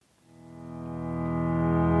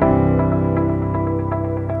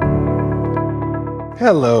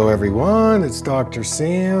Hello everyone, it's Dr.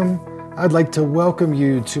 Sam. I'd like to welcome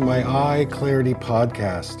you to my Eye Clarity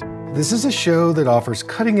podcast. This is a show that offers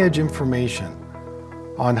cutting-edge information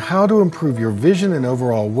on how to improve your vision and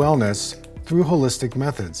overall wellness through holistic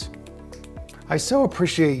methods. I so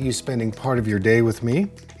appreciate you spending part of your day with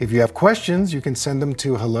me. If you have questions, you can send them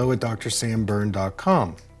to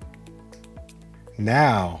hello@drsamberne.com.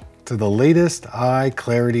 Now, to the latest Eye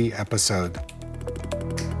Clarity episode.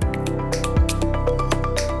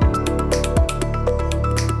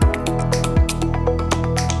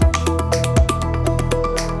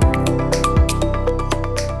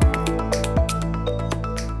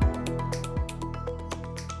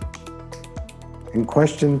 In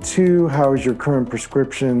question 2, how has your current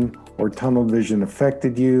prescription or tunnel vision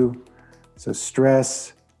affected you? So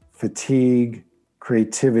stress, fatigue,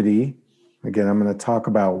 creativity. Again, I'm going to talk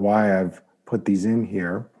about why I've put these in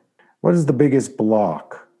here. What is the biggest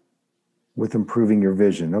block with improving your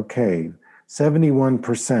vision? Okay,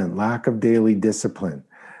 71%, lack of daily discipline.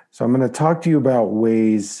 So I'm going to talk to you about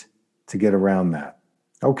ways to get around that.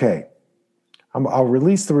 Okay, I'll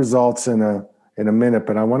release the results in a minute,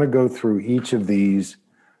 but I want to go through each of these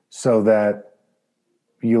so that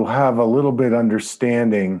you'll have a little bit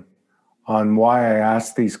understanding on why I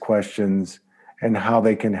ask these questions and how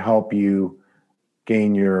they can help you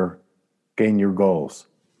gain your goals.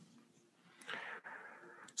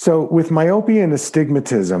 So with myopia and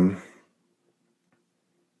astigmatism,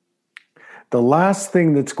 the last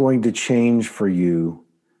thing that's going to change for you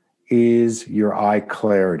is your eye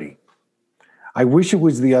clarity. I wish it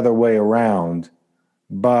was the other way around,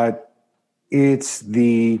 but it's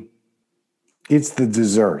the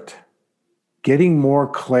dessert. Getting more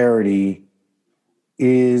clarity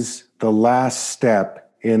is the last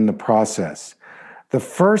step in the process. The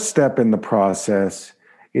first step in the process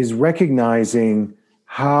is recognizing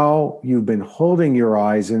how you've been holding your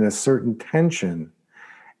eyes in a certain tension.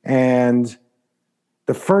 And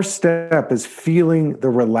the first step is feeling the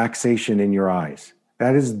relaxation in your eyes.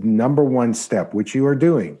 That is number one step, which you are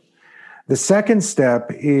doing. The second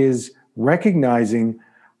step is recognizing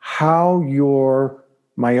how your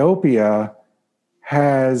myopia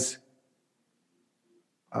has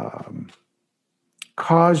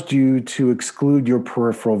caused you to exclude your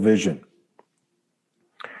peripheral vision.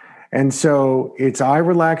 And so it's eye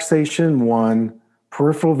relaxation 1,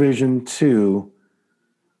 peripheral vision 2,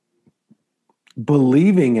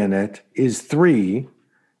 believing in it is 3,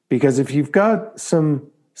 because if you've got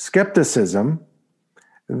some skepticism,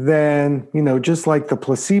 then, just like the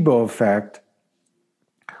placebo effect,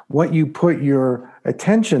 what you put your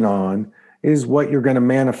attention on is what you're going to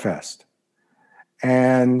manifest.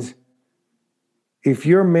 And if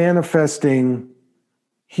you're manifesting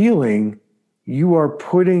healing, you are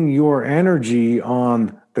putting your energy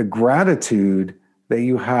on the gratitude that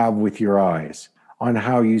you have with your eyes, on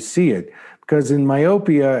how you see it. Because in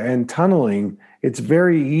myopia and tunneling, it's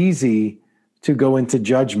very easy to go into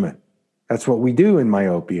judgment. That's what we do in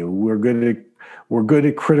myopia. We're good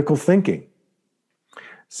at critical thinking.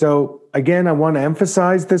 So again, I want to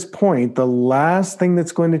emphasize this point. The last thing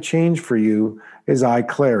that's going to change for you is eye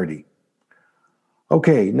clarity.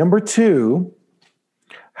 Okay, number 2,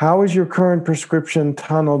 how has your current prescription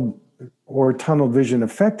tunnel vision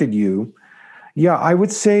affected you? Yeah, I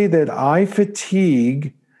would say that eye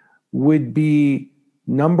fatigue would be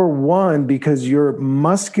number 1, because you're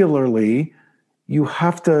muscularly, you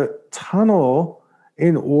have to tunnel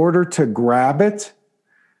in order to grab it,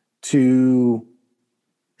 to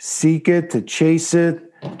seek it, to chase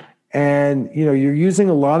it. And, you're using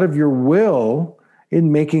a lot of your will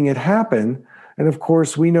in making it happen. And of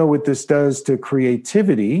course, we know what this does to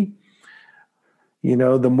creativity.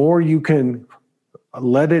 The more you can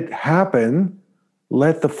let it happen,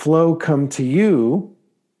 let the flow come to you,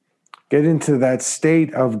 get into that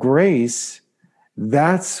state of grace,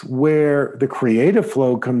 that's where the creative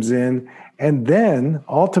flow comes in, and then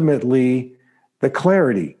ultimately the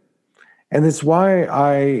clarity. And that's why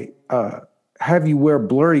I have you wear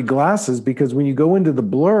blurry glasses, because when you go into the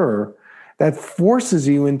blur, that forces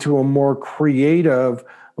you into a more creative,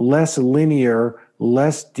 less linear,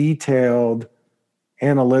 less detailed,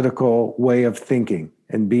 analytical way of thinking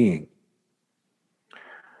and being.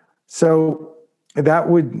 So I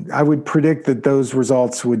would predict that those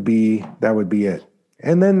results would be it.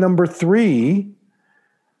 And then number 3,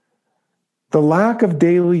 the lack of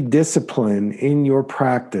daily discipline in your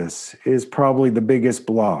practice is probably the biggest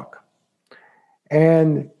block.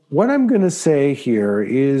 And what I'm going to say here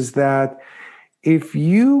is that if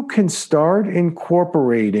you can start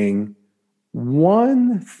incorporating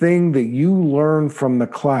one thing that you learn from the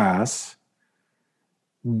class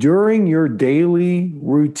during your daily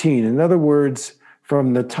routine. In other words,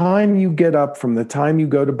 from the time you get up, from the time you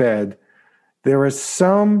go to bed, there is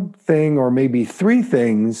something or maybe three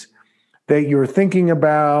things that you're thinking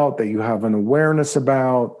about, that you have an awareness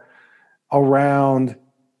about around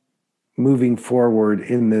moving forward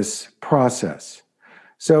in this process.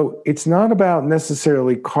 So it's not about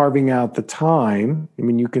necessarily carving out the time. I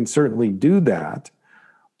mean, you can certainly do that,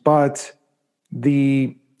 but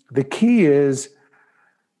the key is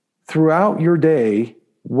throughout your day,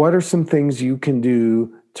 what are some things you can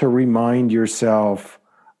do to remind yourself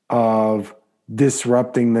of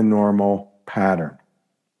disrupting the normal pattern?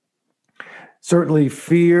 Certainly,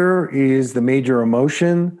 fear is the major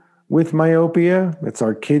emotion with myopia. It's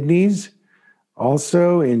our kidneys,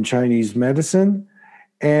 also in Chinese medicine.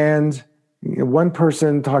 And one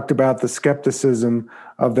person talked about the skepticism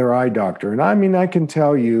of their eye doctor. And I mean, I can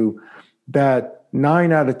tell you that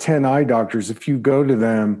 9 out of 10 eye doctors, if you go to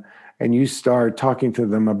them and you start talking to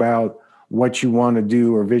them about what you want to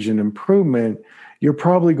do or vision improvement, you're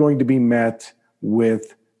probably going to be met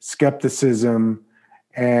with skepticism.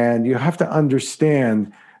 And you have to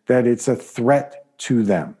understand that it's a threat to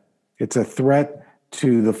them. It's a threat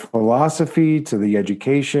to the philosophy, to the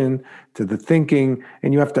education, to the thinking,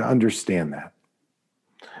 and you have to understand that.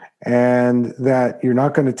 And that you're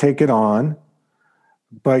not going to take it on,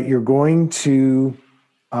 but you're going to,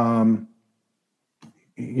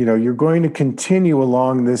 you're going to continue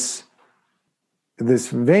along this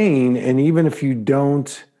vein, and even if you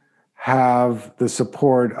don't have the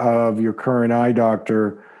support of your current eye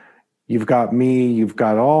doctor, you've got me, you've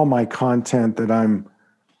got all my content that I'm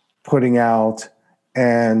putting out.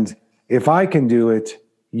 And if I can do it,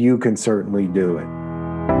 you can certainly do it.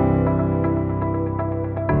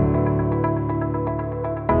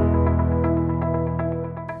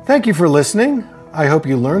 Thank you for listening. I hope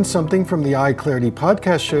you learned something from the Eye Clarity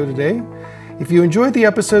Podcast show today. If you enjoyed the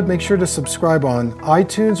episode, make sure to subscribe on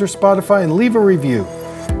iTunes or Spotify and leave a review.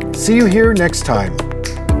 See you here next time.